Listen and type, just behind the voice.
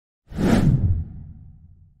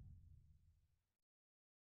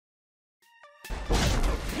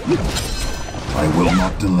I will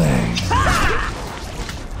not delay.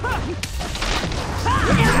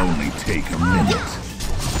 It will only take a minute.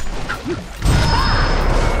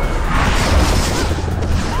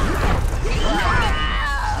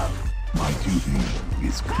 My duty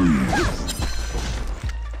is clear.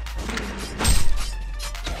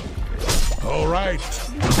 All right.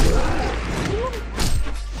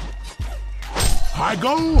 I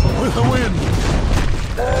go with the wind.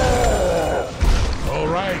 All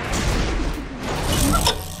right.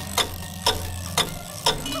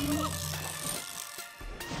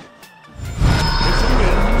 If the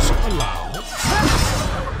winds allow.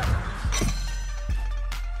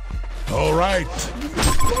 All right.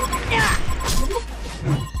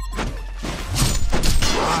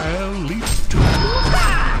 I'll leap to it.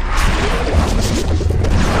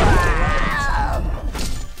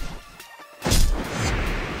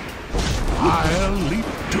 I'll leap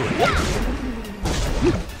to it.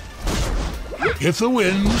 If the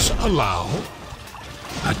winds allow,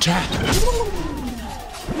 attack.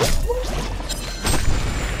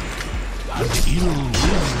 An ill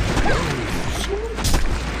wind blows.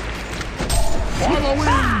 For the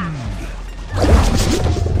wind!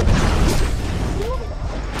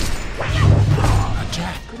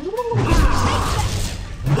 Attack.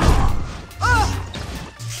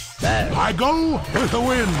 I go with the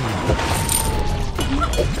wind.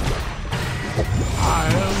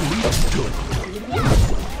 I'll leap to it.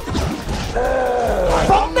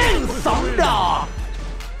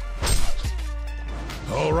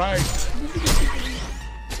 All right.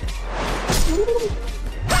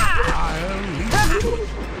 I'll leap to it.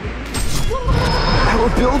 Our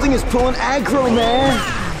building is pulling aggro, man.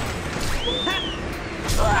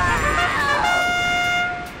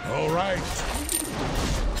 All right.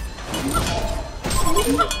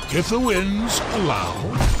 If the winds allow.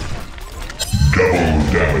 Double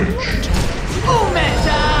damage.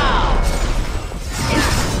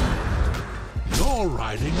 You're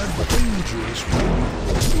riding a dangerous wind.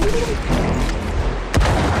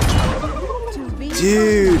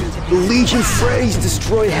 Dude, the Legion Freys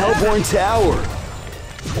destroyed Hellborn Tower.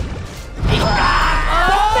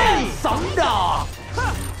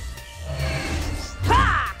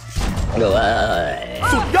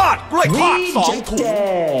 สุดยอดกล้วยทอด2 ถุ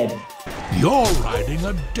ง You're riding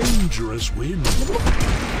a dangerous wind.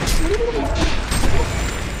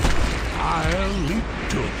 I'll leap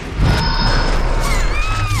to it.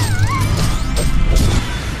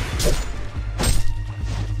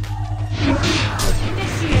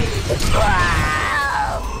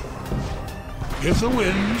 If the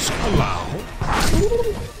winds allow,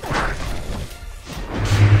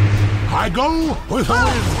 I go with the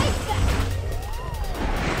wind.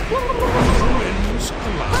 If the winds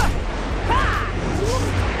allow.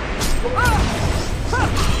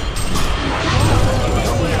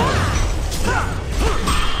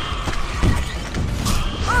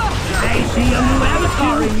 I see a new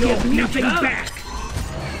avatar in your future. Back.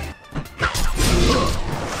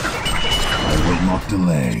 I will not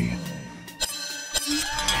delay.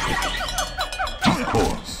 Of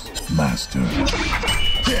course, Master.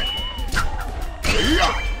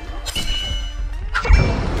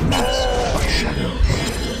 Mask of shadows.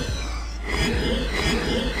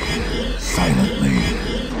 Silently.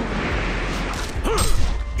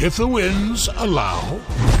 If the winds allow.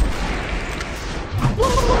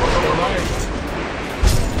 All right.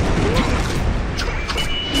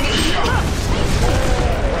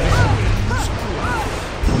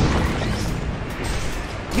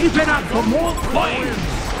 Keep it up for more coins.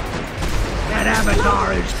 That avatar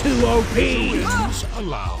is too OP. Winds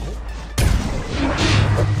allow.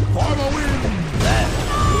 For the wind.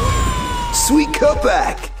 Sweet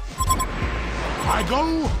cutback. I go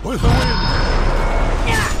with the wind.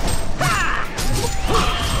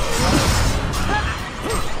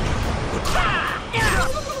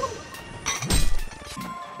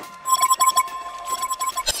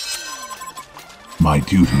 My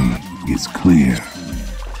duty is clear.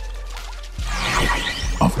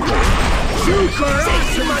 Of course. Super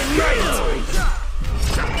awesome night.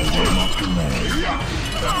 I will not delay.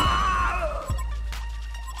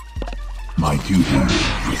 My duty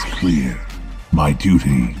is clear. My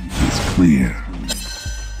duty is clear.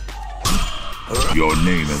 Your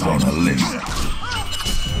name is on the list.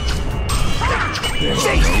 There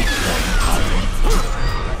are no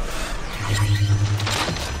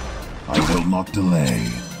I will not delay.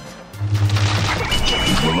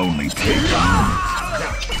 It will only take a minute.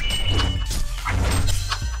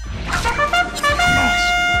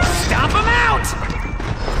 Stop him out!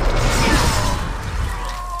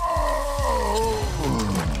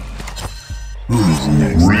 Who is Who's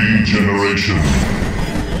next? Regeneration.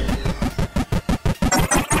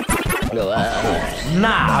 ห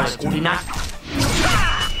น้าเอาเลยกูดีนะ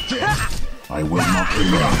I will not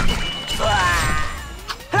delay.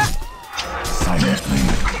 Silently.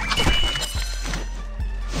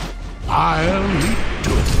 I'll leap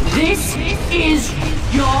to it. This is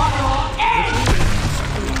your end.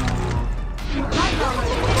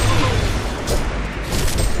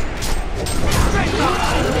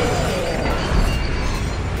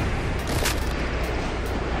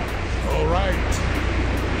 All right.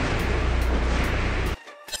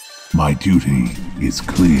 My duty is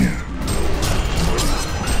clear.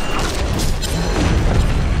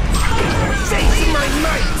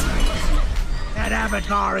 That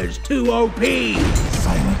avatar is too OP.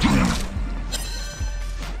 Silently.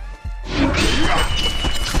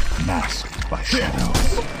 Masked by shadows.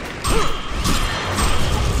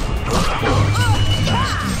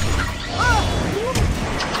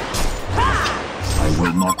 I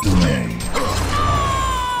will not delay.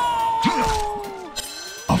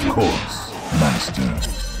 Of course, Master.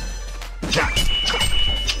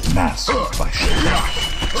 Masked by shadows.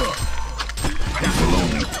 It will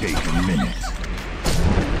only take a minute.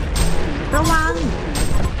 ระวัง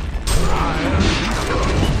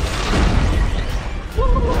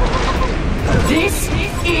This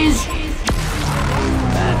is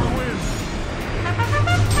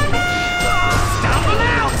stop him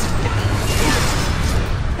out.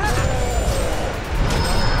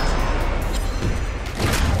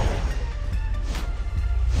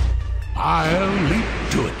 I'll leap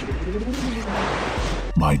to it.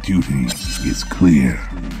 My duty is clear.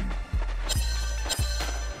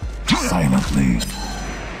 Silently.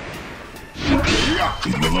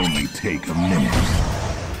 It will only take a minute.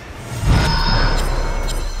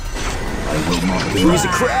 I will not Who's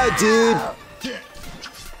the crowd, dude?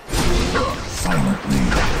 Silently.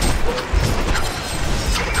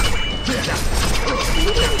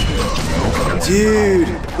 Dude,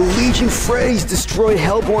 the Legion Freys destroyed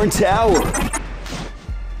Hellborn Tower.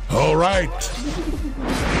 All right.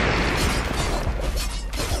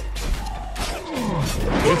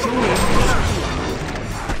 With the wind.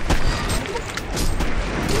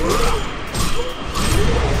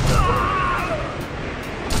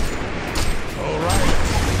 All right.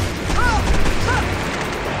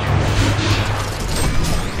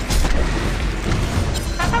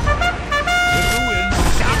 With the wind.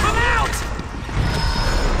 Stop him out.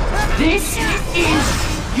 This is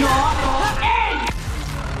your end.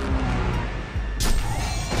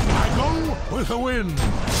 I go with the wind.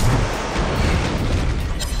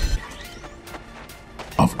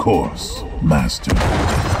 Of course, Master.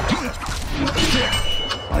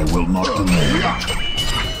 I will not delay.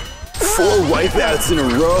 4 wipeouts in a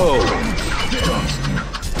row.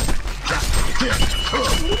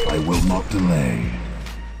 I will not delay.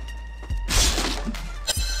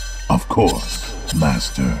 Of course,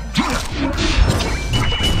 Master.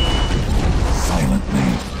 Silently.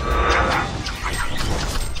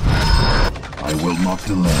 I will not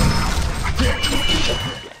delay.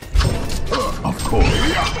 Of course,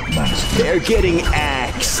 Master. They're getting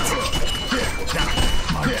axed.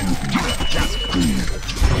 My duty is clear.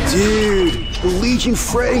 Dude, the Legion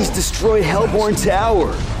Freys destroyed Hellborn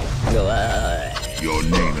Tower. Your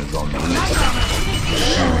name is on the list.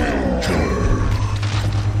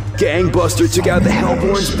 Gangbuster took out the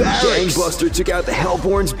Hellborn's barracks. Gangbuster took out the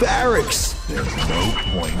Hellborn's barracks. There's no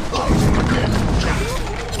point fighting.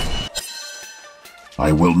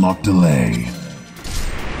 I will not delay.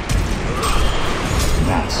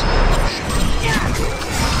 Mask.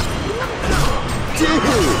 Dude,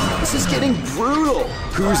 this is getting brutal.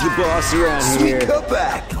 Who's the boss around here? Sweet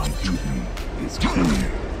cutback. My duty is clear.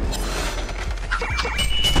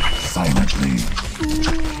 Silently.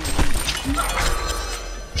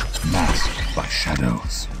 Masked by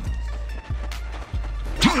shadows.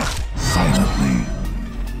 Silently.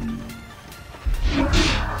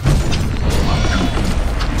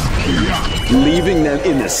 Leaving them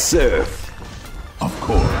in the surf. Of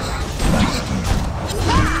course, Master.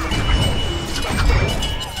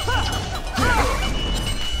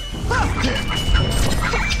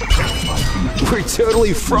 We're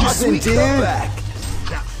totally frozen, dude.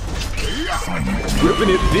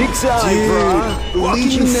 Ripping it big time, bro.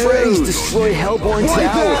 Legion Freys destroy Hellborn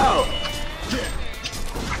Tower.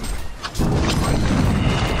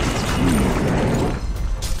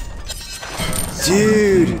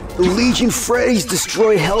 Dude, the Legion Freys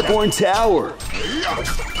destroy Hellborn Tower.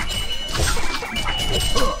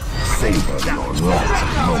 Savor your last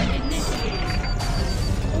moments.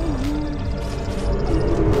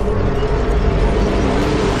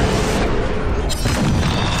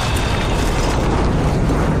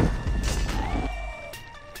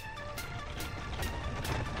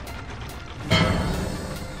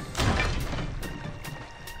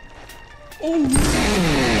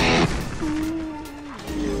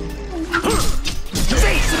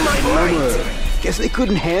 Guess they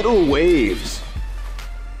couldn't handle waves.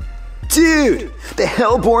 Dude, the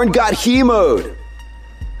Hellborn got hemoed.